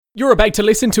You're about to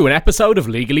listen to an episode of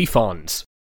Legally Fond.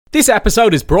 This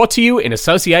episode is brought to you in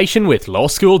association with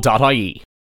lawschool.ie.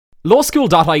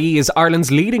 Lawschool.ie is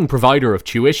Ireland's leading provider of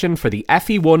tuition for the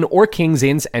FE1 or King's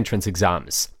Inns entrance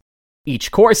exams.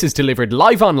 Each course is delivered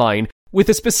live online with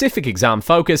a specific exam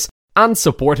focus and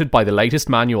supported by the latest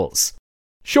manuals.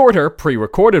 Shorter,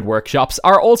 pre-recorded workshops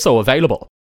are also available,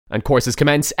 and courses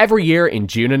commence every year in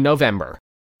June and November.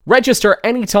 Register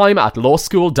anytime at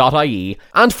lawschool.ie,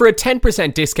 and for a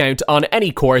 10% discount on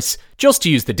any course, just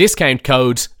use the discount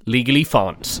code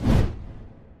LegallyFond.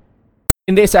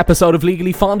 In this episode of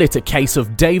Legally Fond, it's a case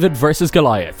of David versus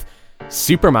Goliath,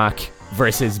 Super Mac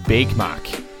versus Big Mac.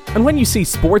 And when you see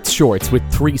sports shorts with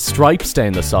 3 stripes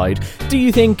down the side, do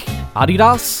you think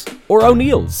Adidas or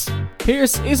O'Neill's?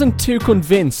 Pierce isn't too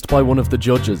convinced by one of the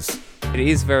judges. It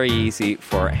is very easy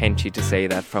for Henchy to say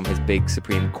that from his big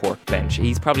Supreme Court bench.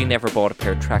 He's probably never bought a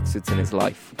pair of tracksuits in his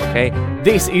life, okay?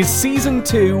 This is Season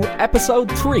 2,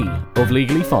 Episode 3 of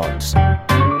Legally Fond.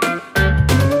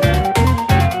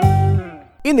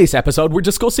 In this episode, we're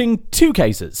discussing 2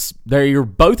 cases. They're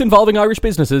both involving Irish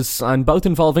businesses and both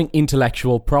involving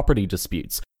intellectual property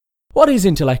disputes. What is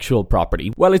intellectual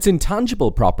property? Well, it's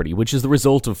intangible property, which is the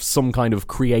result of some kind of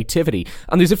creativity,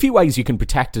 and there's a few ways you can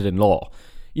protect it in law.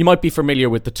 You might be familiar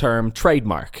with the term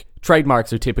trademark.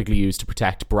 Trademarks are typically used to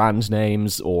protect brand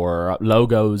names or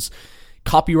logos.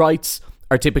 Copyrights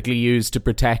are typically used to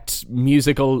protect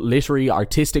musical, literary,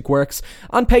 artistic works.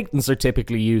 And patents are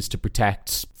typically used to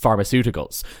protect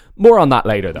pharmaceuticals. More on that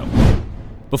later, though.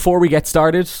 Before we get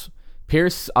started,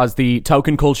 Pierce, as the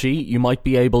token culchie, you might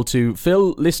be able to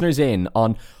fill listeners in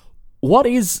on what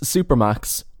is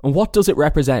Supermacs and what does it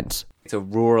represent? It's a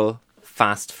rural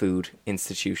fast food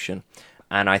institution.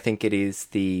 And I think it is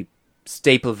the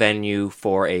staple venue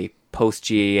for a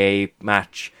post-GAA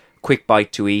match, quick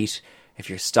bite to eat. If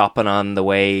you're stopping on the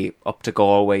way up to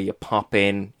Galway, you pop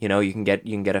in. You know, you can get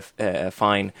a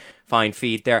fine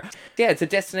feed there. Yeah, it's a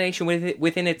destination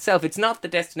within itself. It's not the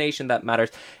destination that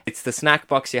matters. It's the snack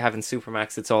box you have in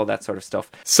Supermacs. It's all that sort of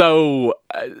stuff. So,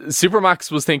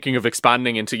 Supermacs was thinking of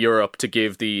expanding into Europe to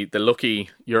give the lucky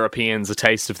Europeans a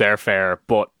taste of their fare,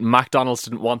 but McDonald's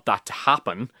didn't want that to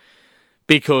happen.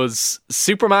 Because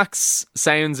Supermacs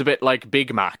sounds a bit like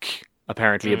Big Mac,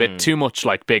 apparently, a bit too much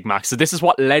like Big Mac. So this is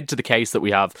what led to the case that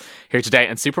we have here today.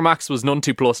 And Supermacs was none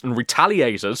too plussed and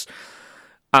retaliated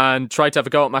and tried to have a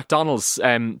go at McDonald's.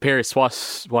 Pierce,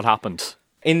 what happened?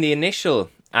 In the initial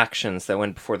actions that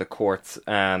went before the courts,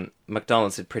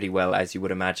 McDonald's did pretty well, as you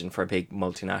would imagine, for a big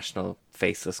multinational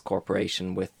faceless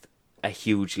corporation with a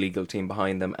huge legal team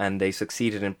behind them. And they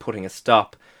succeeded in putting a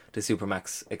stop to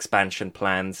Supermacs expansion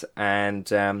plans, and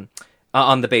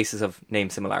on the basis of name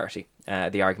similarity,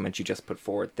 the argument you just put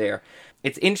forward there.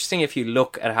 It's interesting if you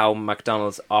look at how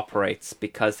McDonald's operates,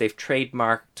 because they've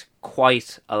trademarked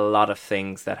quite a lot of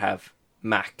things that have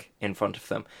Mac in front of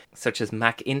them, such as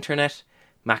Mac Internet,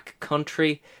 Mac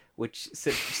Country, which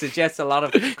suggests a lot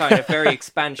of kind of very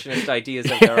expansionist ideas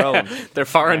of their own. Their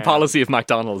foreign policy of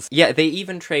McDonald's. Yeah, they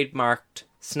even trademarked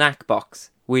Snack Box,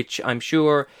 which I'm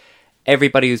sure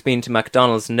everybody who's been to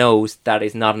McDonald's knows that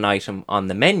is not an item on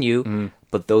the menu,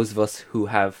 but those of us who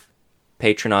have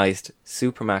patronised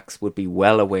Supermacs would be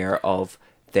well aware of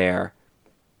their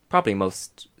probably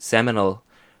most seminal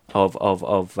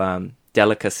of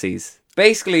delicacies.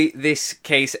 Basically, this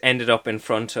case ended up in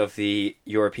front of the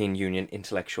European Union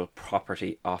Intellectual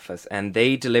Property Office, and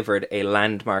they delivered a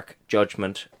landmark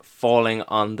judgment falling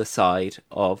on the side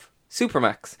of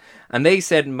Supermacs. And they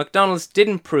said McDonald's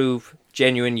didn't prove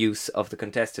genuine use of the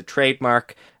contested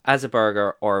trademark as a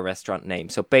burger or a restaurant name.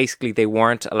 So basically they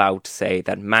weren't allowed to say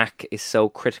that Mac is so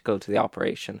critical to the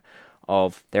operation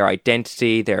of their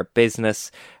identity, their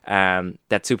business, that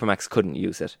Supermacs couldn't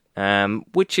use it.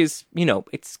 Which is, you know,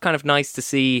 it's kind of nice to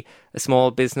see a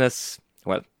small business,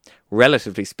 well,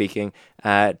 relatively speaking,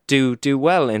 do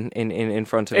well in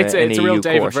front of it's an a EU real court.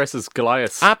 David versus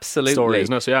Goliath Absolutely. story,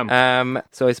 isn't it? Yeah.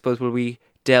 So I suppose, will we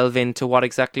delve into what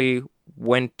exactly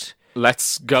went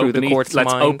Let's go through the beneath, court's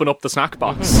let's mind? open up the snack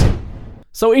box.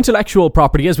 So intellectual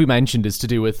property, as we mentioned, is to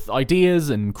do with ideas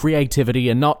and creativity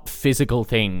and not physical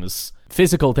things.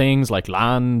 Physical things like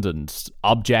land and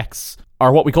objects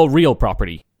are what we call real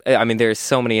property. I mean, there's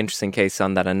so many interesting cases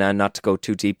on that, and not to go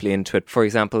too deeply into it. For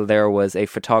example, there was a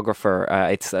photographer,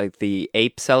 it's like the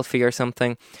ape selfie or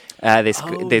something.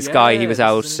 This guy, he was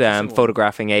out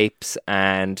photographing apes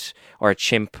or a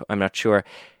chimp, I'm not sure.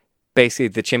 Basically,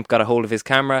 the chimp got a hold of his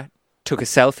camera, took a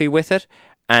selfie with it,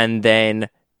 and then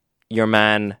your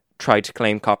man tried to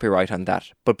claim copyright on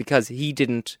that. But because he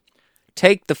didn't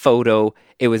take the photo,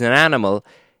 it was an animal,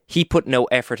 he put no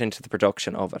effort into the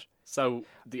production of it. So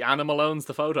the animal owns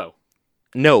the photo.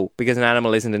 No, because an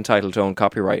animal isn't entitled to own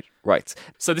copyright rights.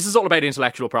 So this is all about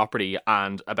intellectual property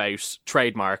and about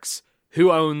trademarks.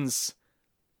 Who owns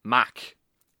Mac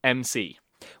MC?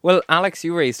 Well, Alex,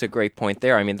 you raised a great point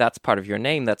there. I mean, that's part of your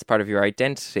name. That's part of your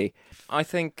identity. I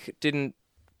think, didn't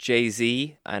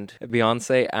Jay-Z and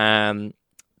Beyonce,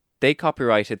 they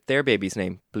copyrighted their baby's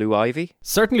name, Blue Ivy?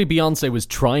 Certainly Beyonce was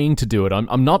trying to do it.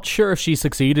 I'm not sure if she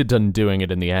succeeded in doing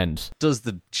it in the end. Does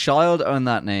the child own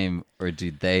that name, or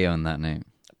do they own that name?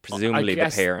 Presumably the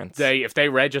parents. If they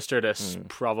registered it,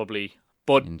 probably.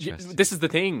 But Interesting. this is the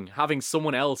thing, having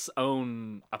someone else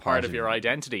own a part of your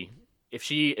identity.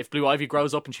 If Blue Ivy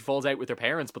grows up and she falls out with her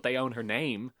parents, but they own her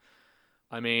name,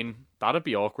 I mean, that'd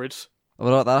be awkward.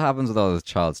 Well, that happens with all the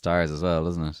child stars as well,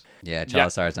 doesn't it? Yeah,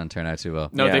 child stars don't turn out too well.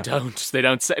 No, Yeah. they don't. They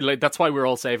don't. Like, that's why we're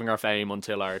all saving our fame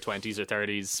until our 20s or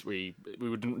 30s. We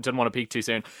didn't want to peak too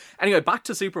soon. Anyway, back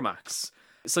to Supermax.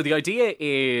 So the idea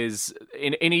is,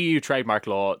 in EU trademark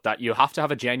law, that you have to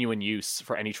have a genuine use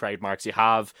for any trademarks you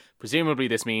have. Presumably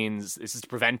this means this is to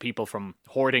prevent people from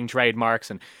hoarding trademarks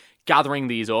and gathering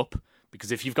these up,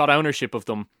 because if you've got ownership of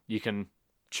them, you can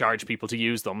charge people to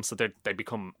use them, so they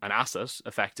become an asset,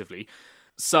 effectively.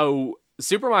 So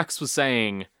Supermax was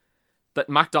saying that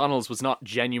McDonald's was not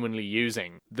genuinely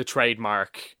using the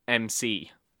trademark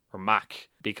MC, or Mac,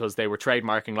 because they were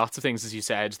trademarking lots of things, as you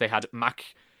said. They had Mac...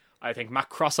 I think Mac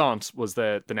Croissant was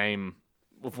the name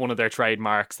of one of their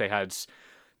trademarks. They had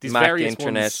these Mac various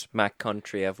Internet, ones. Mac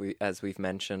Country, as we've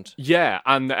mentioned. Yeah,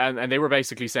 and they were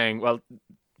basically saying, well,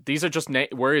 these are just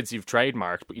words you've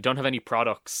trademarked, but you don't have any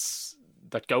products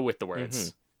that go with the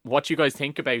words. What do you guys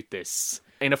think about this?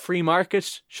 In a free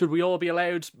market, should we all be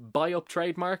allowed to buy up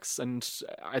trademarks, and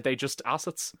are they just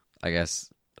assets? I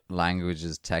guess language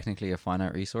is technically a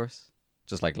finite resource.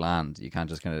 Just like land. You can't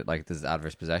just kind of, like, this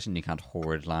adverse possession. You can't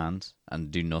hoard land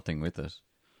and do nothing with it.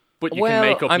 But you can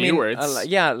make up new words.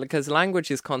 Yeah, because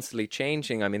language is constantly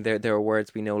changing. I mean, there are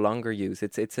words we no longer use.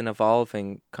 It's an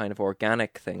evolving kind of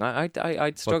organic thing.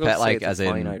 I'd struggle to say it's a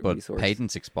finite resource.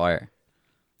 Patents expire.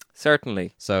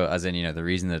 Certainly. So, as in, the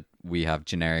reason that we have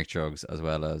generic drugs as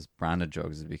well as branded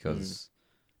drugs is because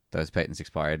those patents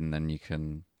expired, and then you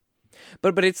can...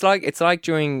 But it's like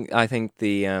during, I think,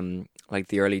 the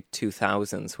early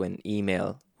 2000s, when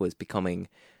email was becoming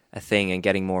a thing and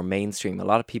getting more mainstream. A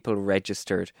lot of people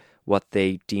registered what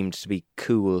they deemed to be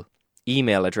cool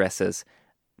email addresses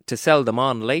to sell them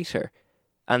on later,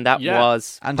 and that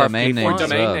was and perfectly domain names. fine. As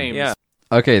well. names. Yeah.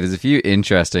 Okay, there's a few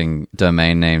interesting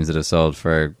domain names that have sold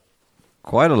for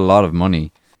quite a lot of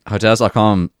money.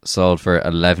 Hotels.com sold for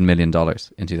 $11 million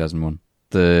in 2001.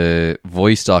 The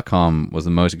Voice.com was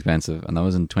the most expensive, and that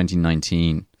was in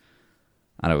 2019,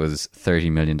 and it was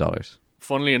 $30 million.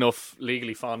 Funnily enough,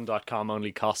 legallyfond.com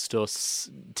only cost us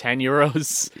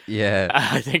 €10. Yeah.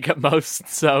 I think at most.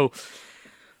 So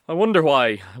I wonder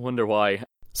why.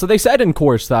 So they said in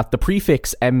court that the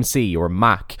prefix MC or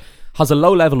Mac has a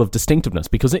low level of distinctiveness,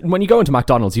 because when you go into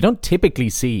McDonald's, you don't typically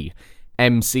see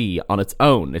MC on its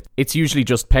own. It's usually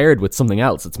just paired with something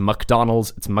else. It's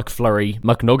McDonald's, it's McFlurry,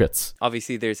 McNuggets.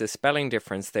 Obviously, there's a spelling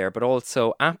difference there, but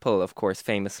also Apple, of course,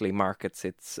 famously markets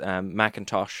its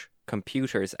Macintosh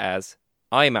computers as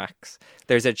iMacs.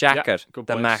 There's a jacket, good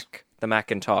the point. the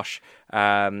Macintosh.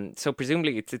 So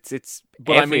presumably, it's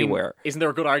But everywhere. I mean, isn't there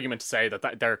a good argument to say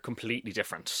that they're completely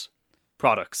different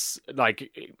products? Like,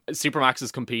 Supermax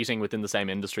is competing within the same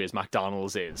industry as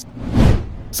McDonald's is.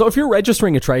 So if you're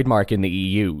registering a trademark in the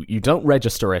EU, you don't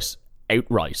register it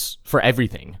outright for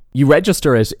everything. You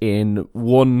register it in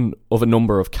one of a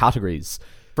number of categories.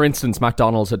 For instance,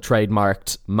 McDonald's had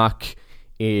trademarked Mac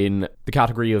in the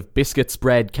category of biscuits,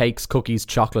 bread, cakes, cookies,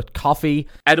 chocolate, coffee.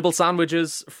 Edible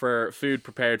sandwiches for food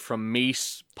prepared from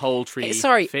meat, poultry,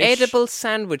 Sorry, fish. edible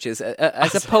sandwiches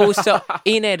as opposed to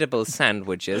inedible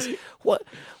sandwiches. What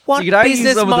you could argue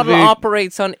business some of the model food-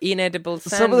 operates on inedible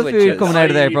sandwiches? Some of the food coming out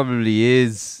of there probably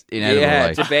is inedible. Yeah,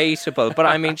 like. debatable. But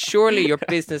I mean, surely your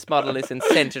business model isn't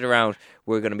centered around,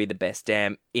 we're going to be the best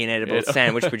inedible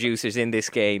sandwich producers in this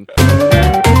game.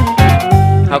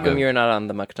 How come you're not on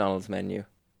the McDonald's menu?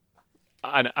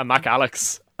 A Mac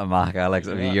Alex. A Mac Alex,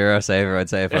 a Eurosaver, I'd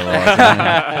say, if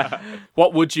I was.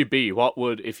 What would you be? What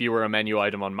would, if you were a menu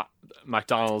item on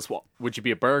McDonald's, what would you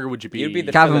be? A burger? Would you be? You'd be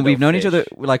the Calvin, fillet we've known fish. each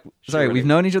other, we've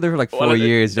known each other for like 4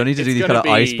 years. You don't need to do it's these kind of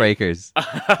gonna be- icebreakers.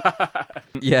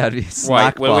 Yeah, it'd be a Right,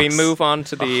 snack will we box. move on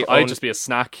to the... I'd just be a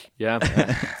snack,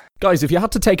 yeah. Guys, if you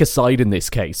had to take a side in this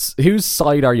case, whose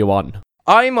side are you on?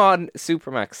 I'm on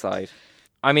Supermax side.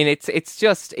 I mean,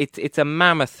 it's a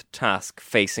mammoth task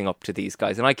facing up to these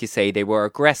guys. And like you say, they were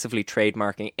aggressively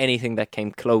trademarking anything that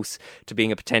came close to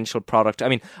being a potential product. I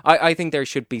mean, I think there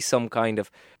should be some kind of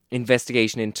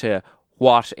investigation into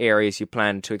what areas you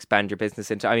plan to expand your business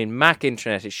into. I mean, Mac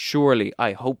Internet is surely,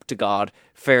 I hope to God,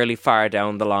 fairly far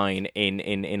down the line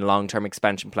in long-term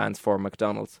expansion plans for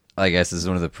McDonald's. I guess this is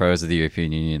one of the pros of the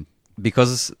European Union.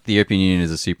 Because the European Union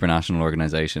is a supranational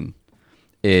organisation,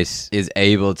 it is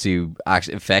able to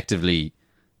actually effectively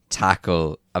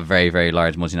tackle a very, very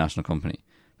large multinational company.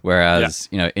 Whereas,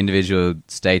 individual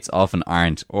states often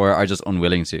aren't or are just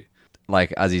unwilling to.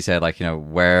 Like, as you said,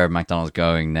 where McDonald's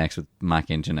going next with Mac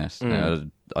Internet. I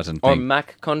don't think... Or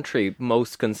Mac Country,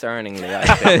 most concerningly,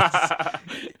 I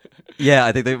think. Yeah,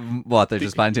 I think they're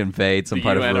just planning to invade some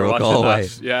part of rural Galway.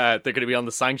 Yeah, they're going to be on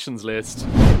the sanctions list.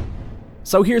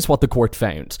 So here's what the court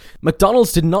found.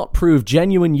 McDonald's did not prove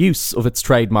genuine use of its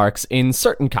trademarks in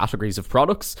certain categories of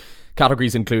products,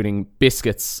 categories including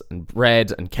biscuits and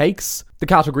bread and cakes, the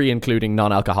category including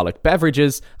non-alcoholic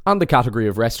beverages, and the category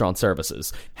of restaurant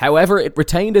services. However, it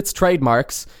retained its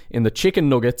trademarks in the chicken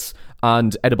nuggets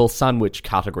and edible sandwich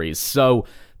categories. So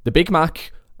the Big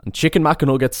Mac and Chicken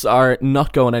McNuggets are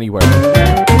not going anywhere.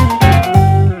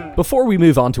 Before we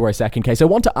move on to our second case, I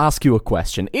want to ask you a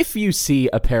question. If you see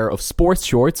a pair of sports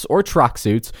shorts or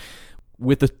tracksuits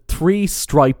with a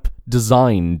 3-stripe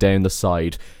design down the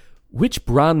side, which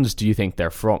brand do you think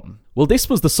they're from? Well, this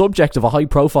was the subject of a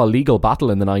high-profile legal battle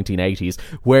in the 1980s,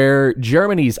 where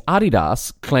Germany's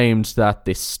Adidas claimed that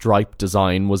this stripe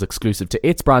design was exclusive to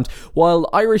its brand, while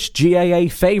Irish GAA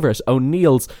favourite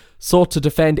O'Neill's sought to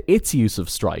defend its use of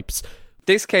stripes.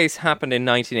 This case happened in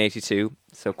 1982,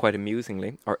 so quite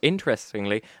amusingly, or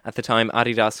interestingly, at the time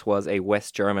Adidas was a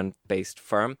West German-based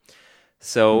firm.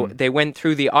 So they went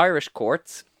through the Irish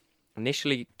courts,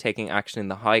 initially taking action in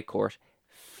the High Court,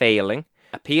 failing,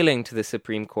 appealing to the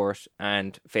Supreme Court,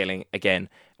 and failing again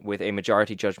with a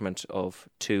majority judgment of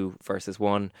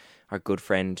 2-1. Our good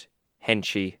friend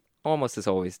Henchy, almost as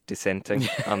always, dissenting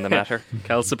on the matter.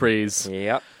 Quelle surprise.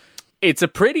 Yep. It's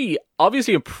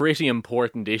obviously a pretty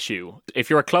important issue. If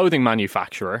you're a clothing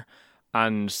manufacturer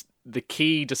and the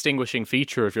key distinguishing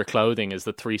feature of your clothing is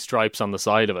the 3 stripes on the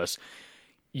side of it,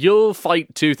 you'll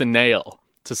fight tooth and nail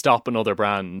to stop another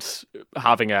brand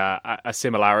having a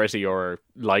similarity or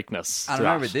likeness. And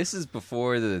remember, this is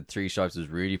before the 3 stripes was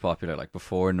really popular, like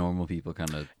before normal people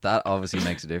that obviously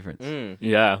makes a difference.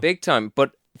 Yeah. Big time.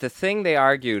 But the thing they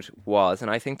argued was,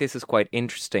 and I think this is quite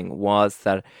interesting, was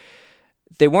that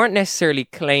they weren't necessarily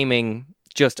claiming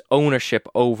just ownership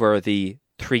over the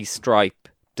 3-stripe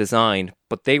design,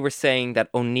 but they were saying that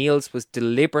O'Neill's was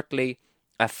deliberately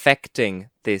affecting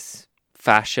this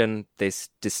fashion, this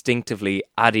distinctively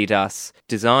Adidas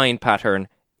design pattern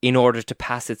in order to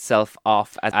pass itself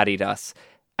off as Adidas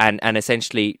and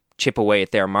essentially chip away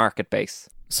at their market base.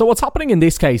 So what's happening in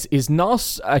this case is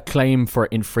not a claim for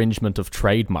infringement of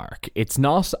trademark. It's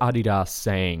not Adidas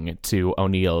saying to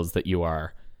O'Neill's that you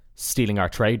are stealing our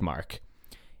trademark.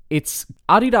 It's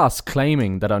Adidas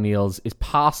claiming that O'Neill's is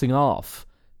passing off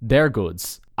their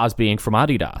goods as being from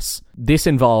Adidas. This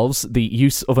involves the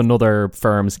use of another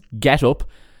firm's get-up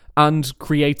and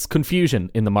creates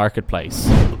confusion in the marketplace.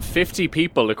 50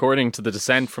 people, according to the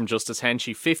dissent from Justice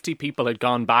Henchy, 50 people had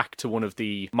gone back to one of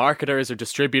the marketers or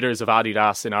distributors of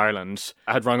Adidas in Ireland,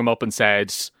 had rung him up and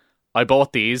said, I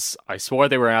bought these, I swore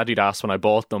they were Adidas when I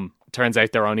bought them, turns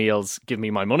out they're O'Neill's, give me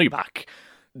my money back.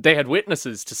 They had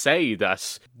witnesses to say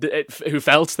that who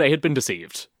felt they had been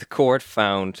deceived. The court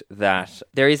found that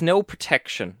there is no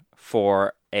protection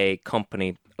for a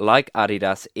company like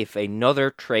Adidas if another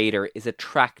trader is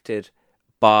attracted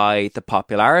by the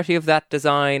popularity of that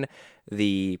design,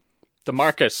 the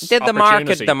market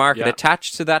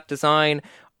attached to that design,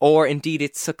 or indeed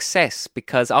its success,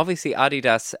 because obviously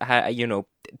Adidas,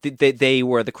 they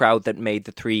were the crowd that made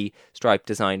the 3-stripe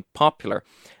design popular.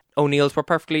 O'Neill's were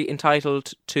perfectly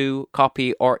entitled to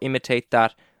copy or imitate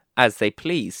that as they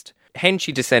pleased.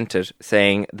 Henchy dissented,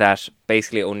 saying that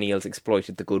basically O'Neill's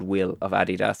exploited the goodwill of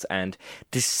Adidas and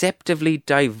deceptively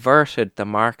diverted the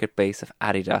market base of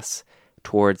Adidas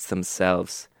towards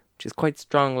themselves, which is quite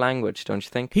strong language, don't you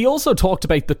think? He also talked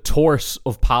about the tort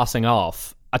of passing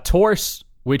off. A tort,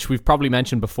 which we've probably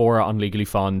mentioned before on Legally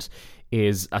Fond,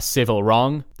 is a civil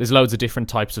wrong. There's loads of different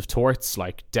types of torts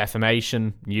like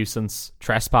defamation, nuisance,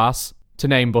 trespass, to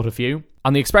name but a few.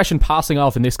 And the expression passing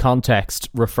off in this context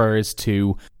refers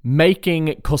to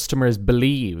making customers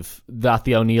believe that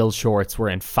the O'Neill's shorts were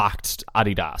in fact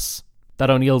Adidas. That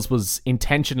O'Neill's was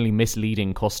intentionally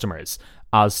misleading customers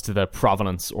as to the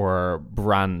provenance or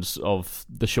brand of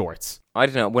the shorts. I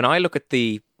don't know. When I look at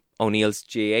the O'Neill's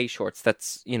GA shorts.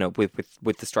 That's, you know, with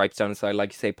the stripes down the side,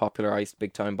 like you say, popularised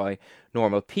big time by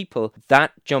normal people.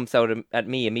 That jumps out at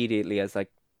me immediately as like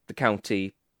the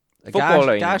county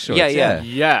footballing. Gash shorts, yeah.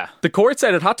 Yeah. The court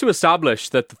said it had to establish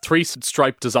that the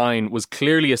three-stripe design was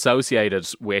clearly associated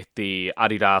with the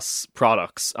Adidas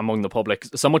products among the public,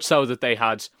 so much so that they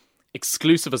had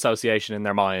exclusive association in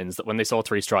their minds that when they saw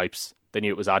three stripes, they knew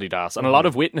it was Adidas. And a lot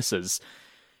of witnesses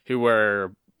who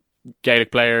were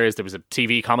Gaelic players, there was a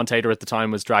TV commentator at the time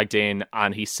was dragged in,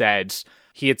 and he said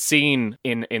he had seen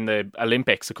in the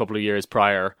Olympics a couple of years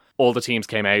prior, all the teams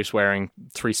came out wearing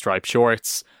three-stripe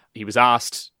shorts. He was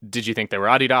asked, did you think they were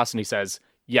Adidas? And he says,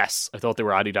 yes, I thought they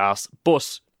were Adidas,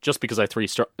 but just because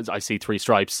I see three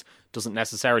stripes doesn't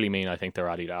necessarily mean I think they're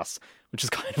Adidas, which is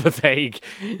kind of a vague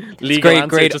legal answer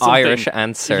great to something. Irish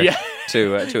answer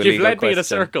to a legal You've led question. me in a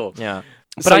circle. Yeah.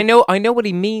 But So- I know what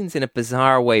he means in a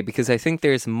bizarre way, because I think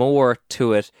there's more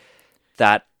to it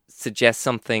that suggests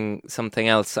something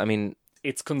else. I mean,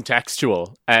 It's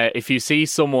contextual. If you see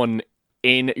someone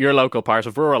in your local part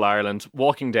of rural Ireland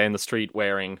walking down the street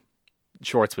wearing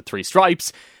shorts with three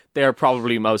stripes, they're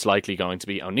probably most likely going to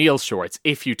be O'Neill's shorts.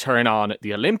 If you turn on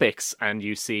the Olympics and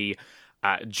you see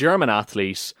a German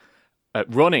athlete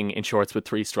running in shorts with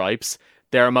three stripes,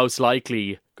 they're most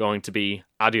likely going to be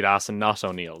Adidas and not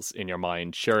O'Neill's in your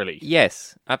mind, surely.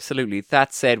 yes, absolutely.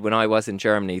 That said, when I was in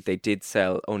Germany, they did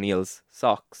sell O'Neill's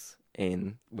socks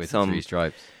in with some... three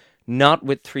stripes. Not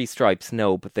with three stripes,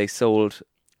 no, but they sold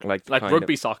like kind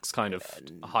rugby of, socks kind of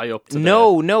high up to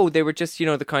No, they were just, you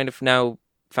know, the kind of now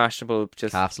fashionable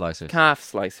just Calf slicers. calf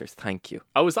slicers. Thank you.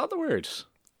 Oh, is that the word?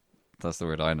 That's the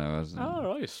word I know. Oh,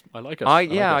 right. I like it.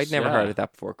 I'd never heard of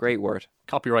that before. Great word.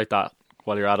 Copyright that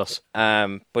while you're at it.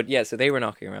 But yeah, so they were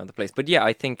knocking around the place. But yeah,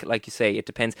 I think, like you say, it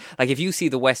depends. Like if you see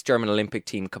the West German Olympic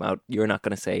team come out, you're not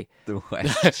going to say, The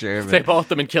West German. They bought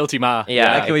them in Kilty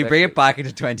Yeah. Can we bring it back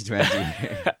into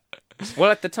 2020?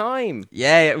 well, at the time,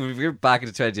 yeah, we're back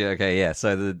into 20. Okay, yeah.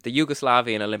 So the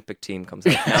Yugoslavian Olympic team comes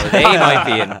out. Now they might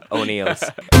be in O'Neill's.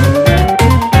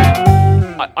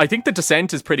 I think the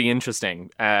descent is pretty interesting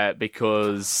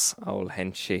because Old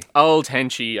Henchy. old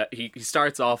Henchy, he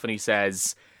starts off and he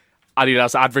says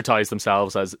Adidas advertise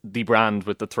themselves as the brand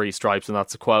with the three stripes, and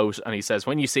that's a quote. And he says,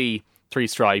 when you see three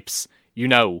stripes, you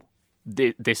know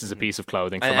this is a piece of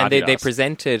clothing from And Adidas. they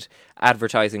presented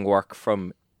advertising work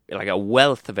from like a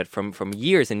wealth of it from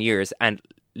years and years, and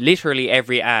literally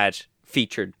every ad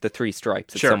featured the three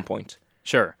stripes at Sure. some point.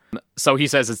 Sure. So he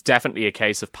says it's definitely a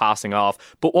case of passing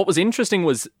off. But what was interesting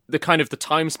was the kind of the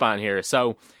time span here.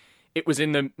 So it was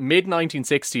in the mid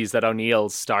 1960s that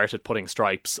O'Neill's started putting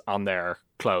stripes on their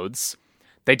clothes.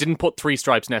 They didn't put three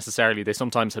stripes necessarily. They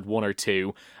sometimes had one or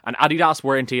two. And Adidas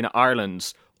weren't in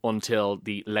Ireland until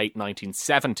the late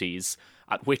 1970s,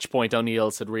 at which point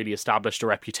O'Neill's had really established a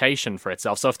reputation for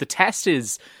itself. So if the test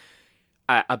is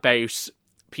about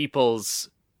people's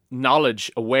knowledge,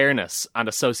 awareness, and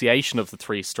association of the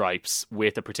three stripes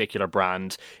with a particular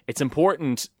brand, it's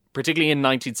important, particularly in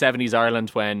 1970s Ireland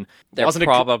when There wasn't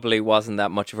probably wasn't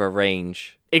that much of a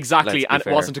range. exactly, let's be and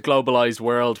fair. it wasn't a globalized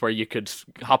world where you could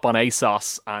hop on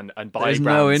ASOS and buy there's brands.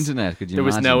 no internet. Could you There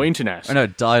was imagine? no internet. Or no,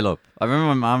 dial-up. I remember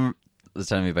my mum was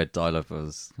telling me about dial-up. It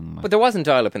was kind of like, But there wasn't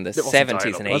dial-up in the There wasn't 70s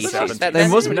dial-up, and was 80s. there? There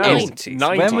must be. No, 90s.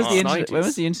 90s. when was the 90s. internet? When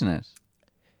was the internet?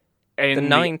 In The the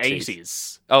 90s.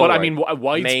 80s. Oh, but I right. mean,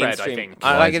 widespread, Mainstream. I think.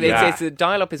 Like Yeah. it's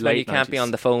dial-up is when Late you can't be 90s.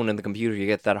 on the phone and the computer. You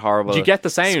get that horrible. Do you get the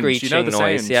sound? Screeching Do you know the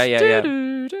noise. sound? Yeah.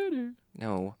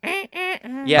 No.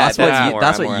 Yeah, That's what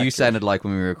more you accurate. sounded like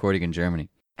when we were recording in Germany.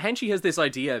 Henchy has this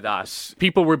idea that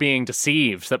people were being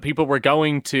deceived, that people were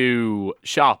going to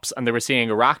shops and they were seeing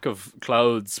a rack of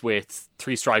clothes with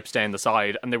three stripes down the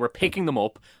side and they were picking them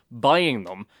up, buying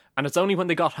them, and it's only when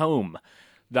they got home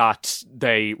that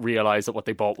they realised that what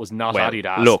they bought was not Well,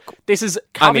 Adidas. look, this is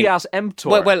I mean, caveat emptor.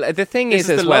 Well, the thing This is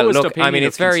is as the well. lowest Look, I opinion mean, of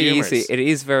it's very consumers. easy. It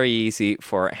is very easy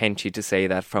for Henchy to say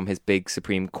that from his big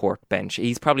Supreme Court bench.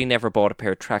 He's probably never bought a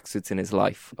pair of tracksuits in his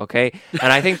life. Okay,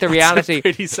 and I think the reality,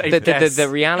 pretty safe the guess.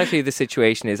 reality of the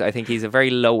situation is, I think he's a very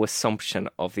low assumption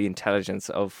of the intelligence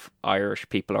of Irish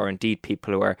people, or indeed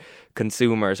people who are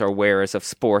consumers or wearers of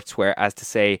sportswear, as to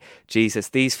say, Jesus,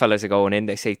 these fellas are going in.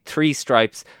 They say three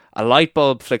stripes. A light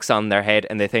bulb flicks on their head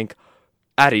and they think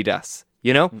Adidas,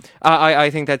 you know? I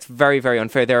think that's very, very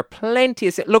unfair. There are plenty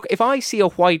of... Look, if I see a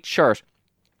white shirt,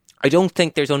 I don't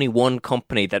think there's only one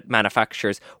company that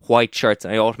manufactures white shirts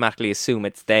and I automatically assume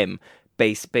it's them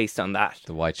based on that.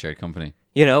 The White Shirt Company.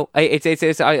 You know, I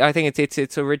think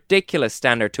it's a ridiculous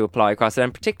standard to apply across it.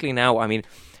 And particularly now, I mean,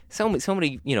 so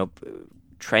many, you know,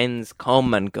 trends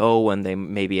come and go and they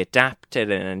may be adapted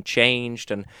and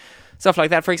changed, and stuff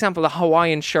like that. For example, a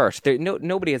Hawaiian shirt.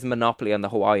 Nobody has a monopoly on the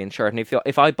Hawaiian shirt. And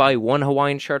if I buy one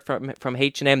Hawaiian shirt from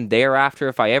H&M thereafter,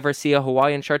 if I ever see a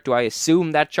Hawaiian shirt, do I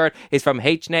assume that shirt is from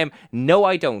H&M? No,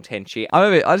 I don't, Henchy.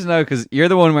 I don't know, because you're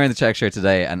the one wearing the check shirt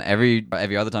today, and every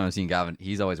other time I've seen Gavin,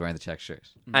 he's always wearing the check shirt.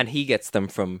 And he gets them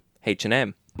from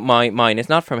H&M. Mine is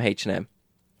not from H&M,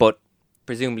 but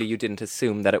presumably you didn't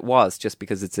assume that it was just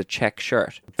because it's a check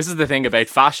shirt. This is the thing about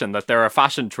fashion, that there are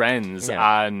fashion trends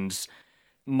and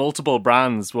multiple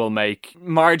brands will make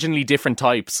marginally different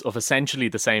types of essentially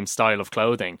the same style of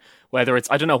clothing. Whether it's,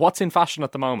 I don't know, what's in fashion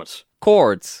at the moment?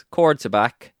 Cords are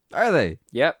back. Are they?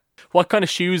 Yep. What kind of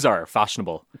shoes are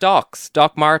fashionable? Doc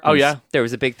Martens. Oh, yeah. There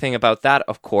was a big thing about that,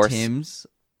 of course.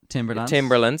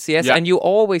 Timberlands, yes. Yeah. And you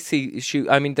always see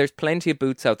there's plenty of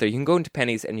boots out there. You can go into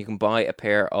Penny's and you can buy a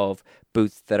pair of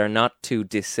boots that are not too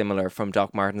dissimilar from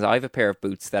Doc Martens. I have a pair of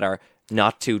boots that are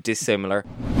not too dissimilar.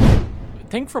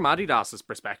 Think from Adidas's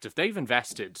perspective, they've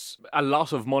invested a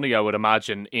lot of money, I would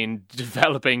imagine, in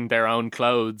developing their own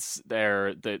clothes,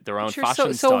 their own fashion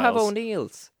styles. So have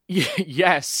O'Neill's.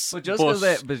 Yes, but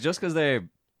just because they're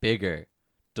bigger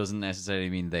doesn't necessarily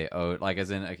mean they owe. Like,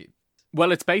 as in,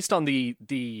 well, it's based on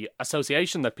the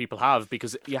association that people have,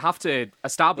 because you have to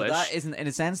establish. But that isn't, in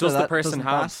a sense, does the person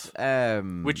have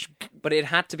which? But it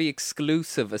had to be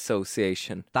exclusive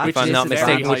association, That if I'm not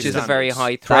mistaken, which is a very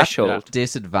high threshold. That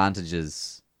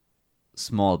disadvantages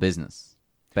small business,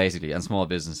 basically, and small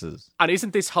businesses. And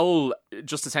isn't this whole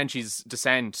Justice Henchy's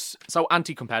dissent so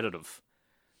anti-competitive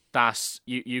that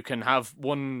you can have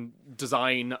one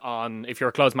design on, if you're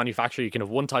a clothes manufacturer, you can have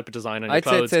one type of design on your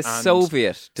clothes? I'd say it's a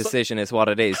Soviet decision is what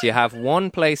it is. You have one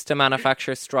place to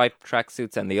manufacture striped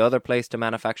tracksuits and the other place to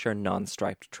manufacture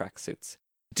non-striped tracksuits.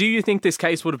 Do you think this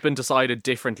case would have been decided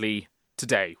differently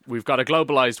today? We've got a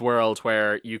globalized world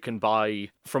where you can buy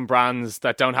from brands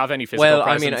that don't have any physical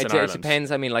presence in Ireland. It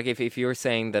depends. I mean, like if you're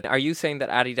saying that, are you saying that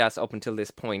Adidas up until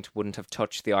this point wouldn't have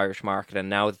touched the Irish market, and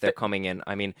now that they're coming in,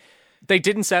 I mean, they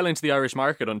didn't sell into the Irish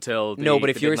market until no,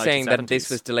 but if you're saying that this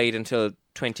was delayed until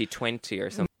 2020 or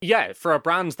something. Yeah, for a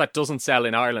brand that doesn't sell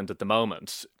in Ireland at the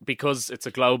moment, because it's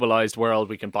a globalized world,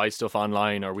 we can buy stuff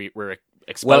online, or we're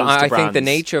exposed to brands. I think the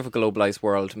nature of a globalized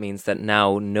world means that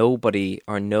now nobody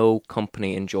or no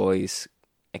company enjoys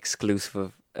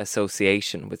exclusive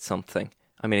association with something.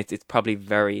 I mean, it's probably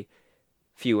very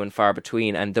few and far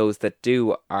between, and those that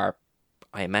do are,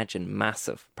 I imagine,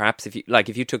 massive. Perhaps if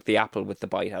you took the apple with the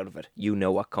bite out of it, you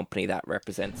know what company that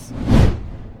represents.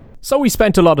 So we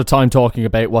spent a lot of time talking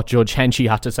about what Judge Henchy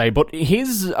had to say, but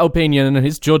his opinion and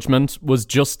his judgment was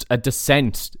just a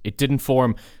dissent. It didn't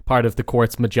form part of the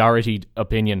court's majority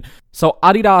opinion. So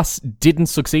Adidas didn't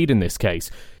succeed in this case.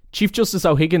 Chief Justice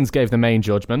O'Higgins gave the main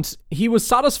judgment. He was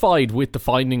satisfied with the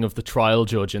finding of the trial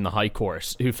judge in the High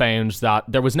Court, who found that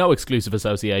there was no exclusive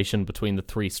association between the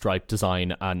three-stripe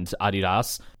design and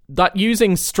Adidas, that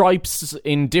using stripes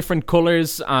in different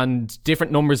colours and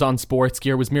different numbers on sports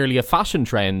gear was merely a fashion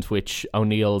trend which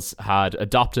O'Neill's had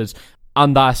adopted,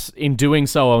 and that in doing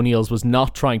so O'Neill's was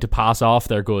not trying to pass off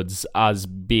their goods as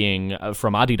being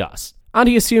from Adidas. And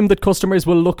he assumed that customers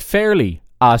will look fairly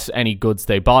at any goods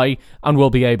they buy and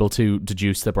will be able to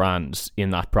deduce the brand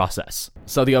in that process.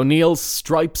 So the O'Neill's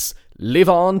stripes live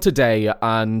on today,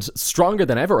 and stronger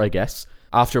than ever, I guess,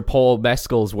 after Paul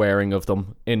Mescal's wearing of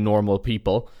them in Normal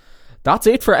People. That's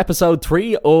it for episode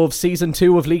 3 of season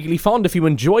 2 of Legally Fond. If you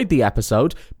enjoyed the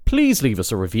episode, please leave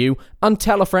us a review and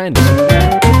tell a friend.